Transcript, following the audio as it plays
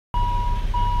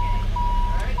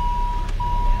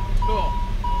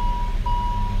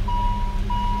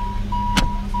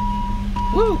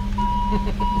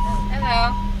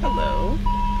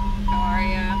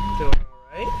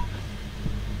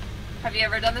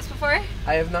this before?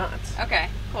 I have not. Okay,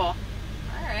 cool. All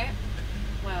right.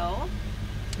 Well,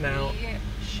 Now, we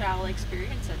shall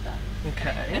experience it then.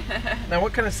 okay. Now,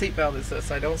 what kind of seatbelt is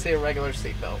this? I don't see a regular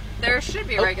seatbelt. There should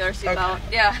be a regular seatbelt. Okay.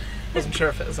 Yeah. Wasn't sure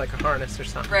if it was like a harness or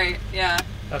something. Right. Yeah.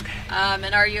 Okay.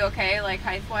 And are you okay, like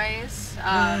height-wise?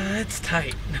 It's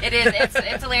tight. It is. It's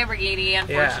a Lamborghini,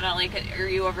 unfortunately. Yeah. Are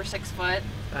you over 6 foot?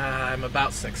 I'm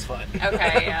about 6 foot.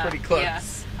 Okay. Yeah. Pretty close. Yeah.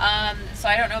 So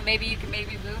I don't know. Maybe you can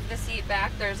move the seat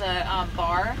back. There's a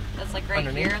bar that's like right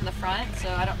underneath here in the front. Okay. So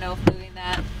I don't know if moving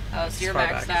that. Oh, so you're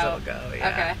maxed out. Go, yeah.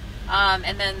 Okay.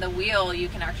 And then the wheel you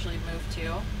can actually move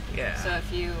too. Yeah. So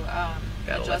if you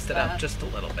gotta adjust lift it up just a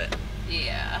little bit.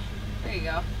 Yeah. There you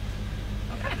go.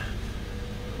 Okay.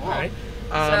 Cool. All right.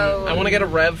 So I want to get a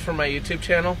rev for my YouTube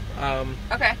channel.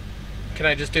 Okay. Can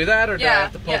I just do that, or do I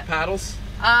have to pull paddles?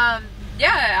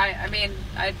 Yeah. I mean,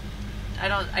 I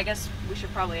don't. I guess we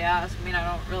should probably ask. I mean, I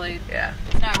don't really. Yeah.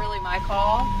 It's not really my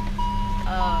call.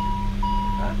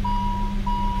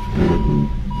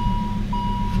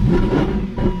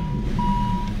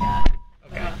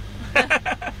 Yeah. Okay.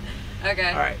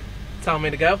 Okay. All right. Tell me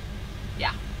to go.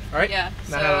 Yeah. All right. Yeah.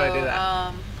 Now so, how do I do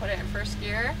that? Put it in first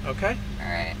gear. Okay. All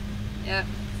right. Yep.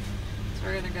 So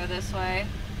we're gonna go this way.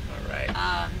 All right.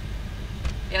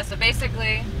 Yeah. So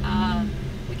basically,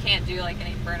 we can't do like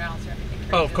any burnouts or anything.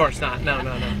 Oh, of course not. No.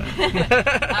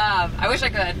 I wish I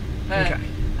could. But, Okay.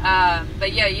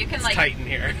 But yeah, you can It's like tight in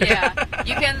here. Yeah,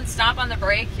 you can stomp on the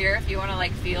brake here if you want to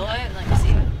like feel it, like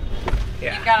see.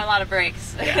 Yeah. You've got a lot of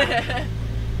brakes. Yeah.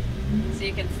 So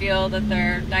you can feel that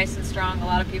they're nice and strong. A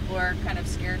lot of people are kind of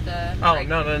scared to. Oh, like,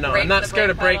 no. brake I'm not the scared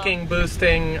of brake pedal. braking,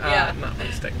 boosting. Yeah. Not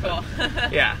boosting. Cool.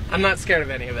 But, yeah, I'm not scared of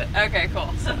any of it. Okay, cool.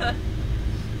 All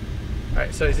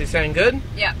right. So is he saying good?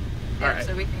 Yeah. All right.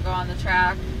 So we can go on the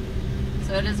track.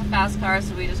 So it is a fast car,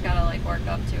 so we just gotta like work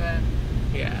up to it.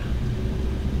 Yeah.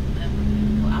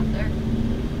 And go out there.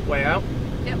 Way out?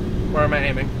 Yep. Where am I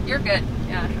aiming? You're good.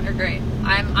 Yeah, you're great.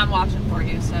 I'm watching for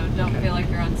you, so don't feel like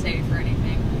you're unsafe or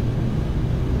anything.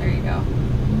 There you go.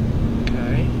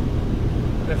 Okay.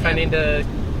 And if I need to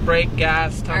brake,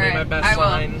 gas, tell me my best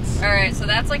lines. All right, so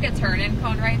that's like a turn-in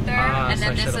cone right there, and so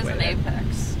then this is an waited.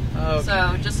 apex. Okay.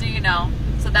 So just so you know,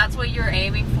 so that's what you're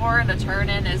aiming for. The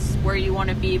turn-in is where you want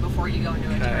to be before you go into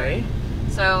a turn.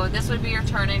 So this would be your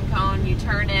turn-in cone. You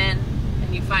turn in,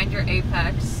 and you find your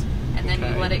apex, and then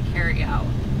you let it carry out.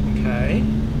 Okay.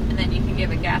 And then you can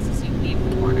give it gas as you leave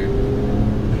the corner.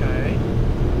 Okay.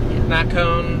 Yeah. That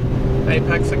cone,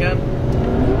 apex again?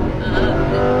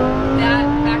 That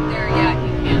back there, yeah,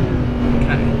 you can.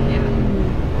 Okay.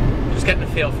 Yeah. Just getting a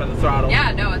feel for the throttle.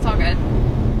 Yeah, no, it's all good.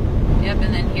 Yep,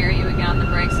 and then here you would get on the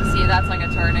brakes and see that's like a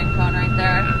turn-in cone right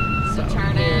there. Yeah. So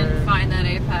turn in, find that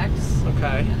apex.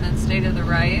 Okay. And then stay to the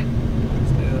right.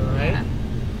 Stay to the right. Yeah.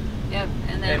 Yep,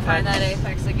 and then Apex. find that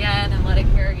apex again and let it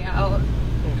carry out.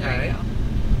 There Okay. you go.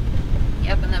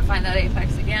 Yep, and then find that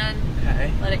apex again.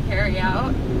 Okay. Let it carry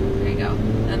out. There you go.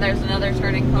 And there's another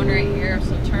turning cone right here.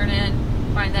 So turn in,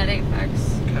 find that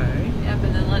apex. Okay. Yep,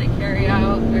 and then let it carry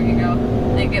out. There you go.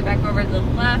 Then get back over to the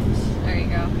left. There you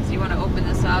go. So you want to open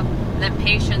this up. And then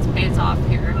patience pays off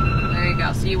here. There you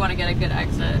go. So you want to get a good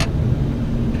exit.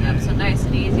 Yep, so nice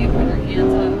and easy. Put your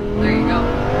hands up. There you go.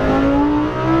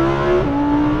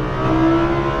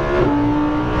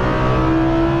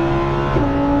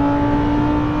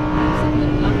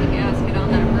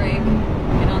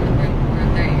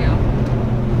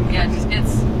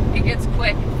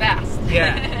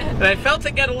 Yeah, and I felt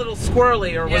it get a little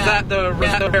squirrely, or was that the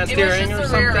steering it was just or the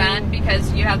something? rear end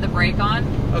because you have the brake on.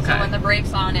 Okay. So when the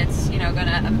brake's on, it's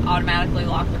gonna automatically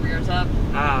lock the rears up.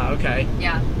 Ah, okay.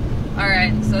 Yeah. All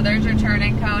right. So there's your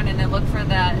turning cone, and then look for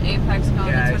that apex cone.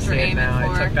 Yeah, That's what you're aiming now.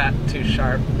 for. I took that too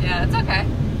sharp. Yeah, it's okay.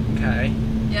 Okay.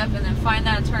 Yep, and then find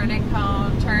that turning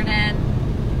cone. Turn in.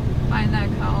 Find that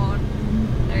cone.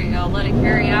 There you go. Let it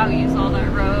carry out. Use all that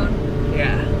road.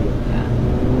 Yeah.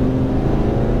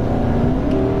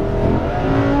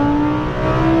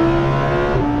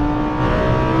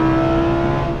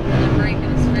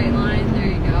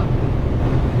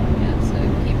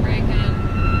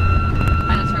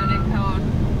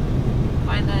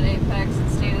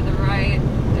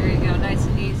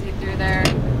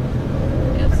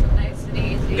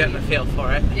 Getting a feel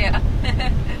for it. Yeah.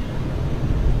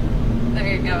 There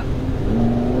you go.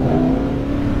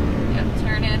 Yep,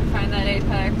 turn in, find that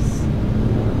apex.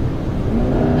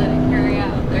 Let it carry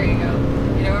out. There you go.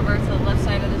 Get over to the left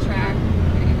side of the track.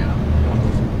 There you go.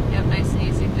 Yep, nice and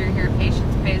easy through here.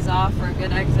 Patience pays off for a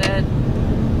good exit. Yep,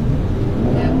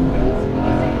 nice and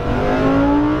easy.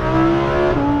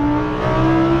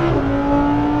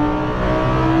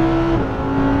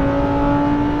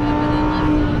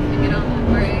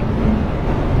 Break.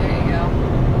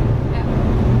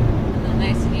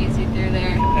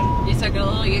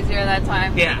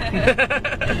 time.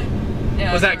 Yeah.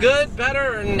 Yeah, was that good?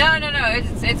 Better? Or... No.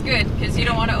 It's good because you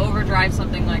don't want to overdrive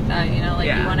something like that. You know, like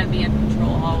Yeah. you want to be in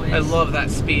control always. I love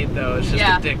that speed though. It's just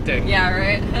addicting. Yeah.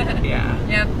 Right. Yeah.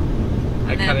 Yep.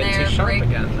 I cut it too sharp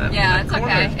again. Yeah, it's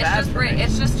okay.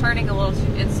 It's just turning a little.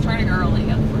 It's turning early,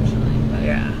 unfortunately. But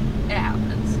yeah. It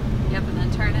happens. Yep, and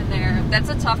then turn in there. That's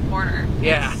a tough corner.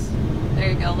 Yeah. There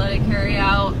you go. Let it carry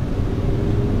out.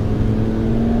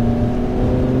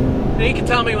 And you can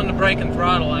tell me when to brake and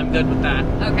throttle. I'm good with that.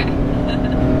 Okay. There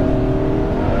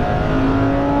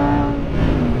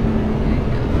you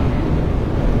go.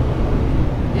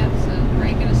 Yep. So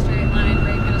brake in a straight line.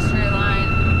 Brake in a straight line.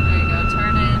 There you go.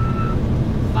 Turn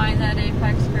in. Find that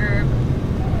apex curve.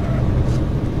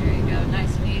 There you go.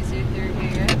 Nice and easy through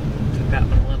here. Took that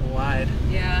one a little wide.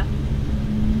 Yeah.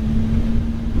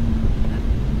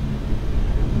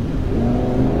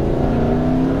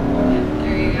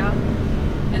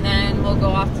 Go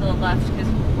off to the left because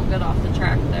we'll get off the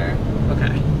track there.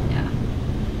 Okay.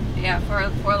 Yeah,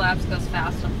 4 laps goes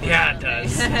fast. Yeah, it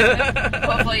does.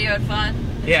 Hopefully you had fun.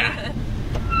 Yeah.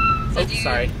 So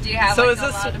sorry. Do you have so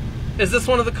like is this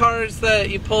one of the cars that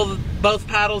you pull both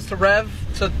paddles to rev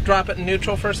to drop it in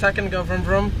neutral for a second, go vroom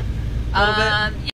vroom a little bit?